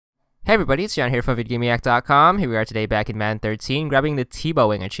Hey everybody, it's John here from VidGamiac.com. Here we are today back in Madden 13, grabbing the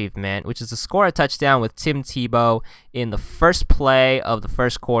Tebowing achievement, which is to score a touchdown with Tim Tebow in the first play of the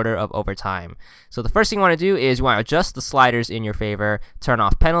first quarter of overtime. So the first thing you want to do is you want to adjust the sliders in your favor, turn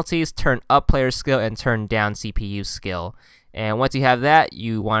off penalties, turn up player skill, and turn down CPU skill. And once you have that,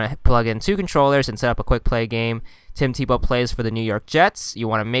 you want to plug in two controllers and set up a quick play game. Tim Tebow plays for the New York Jets. You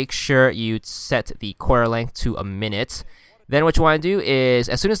want to make sure you set the quarter length to a minute. Then what you want to do is,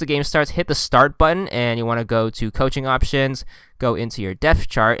 as soon as the game starts, hit the start button, and you want to go to coaching options, go into your depth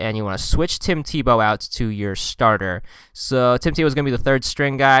chart, and you want to switch Tim Tebow out to your starter. So Tim Tebow is going to be the third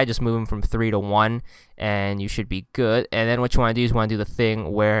string guy, just move him from 3 to 1, and you should be good. And then what you want to do is you want to do the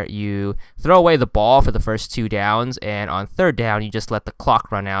thing where you throw away the ball for the first 2 downs, and on third down, you just let the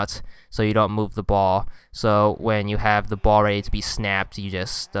clock run out so you don't move the ball. So when you have the ball ready to be snapped, you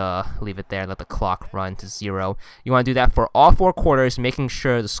just leave it there and let the clock run to 0. You want to do that for all 4 quarters, making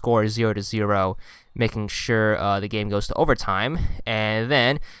sure the score is 0-0, making sure the game goes to overtime. And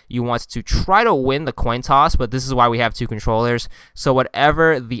then you want to try to win the coin toss, but this is why we have 2 controllers. So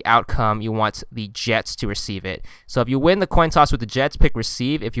whatever the outcome, you want the Jets to receive it. So if you win the coin toss with the Jets, pick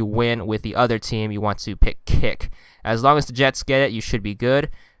receive. If you win with the other team, you want to pick kick. As long as the Jets get it, you should be good.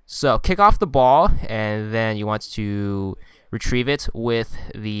 So kick off the ball, and then you want to retrieve it with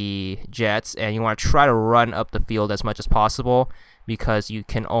the Jets, and you want to try to run up the field as much as possible, because you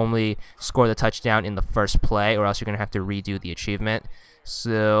can only score the touchdown in the first play, or else you're going to have to redo the achievement.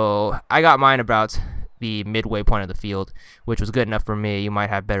 So I got mine about the midway point of the field, which was good enough for me. You might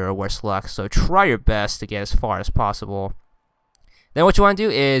have better or worse luck, so try your best to get as far as possible. Then what you want to do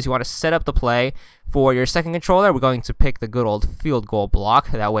is you want to set up the play. For your second controller, we're going to pick the good old field goal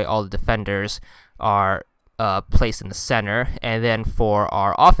block. That way all the defenders are placed in the center. And then for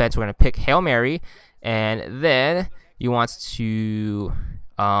our offense, we're going to pick Hail Mary. And then you want to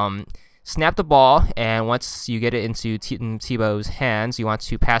snap the ball, and once you get it into Tebow's hands, you want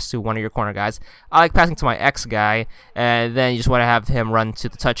to pass to one of your corner guys. I like passing to my X guy, and then you just want to have him run to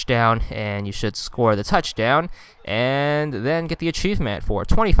the touchdown, and you should score the touchdown, and then get the achievement for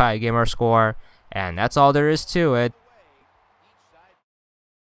 25 gamer score, and that's all there is to it.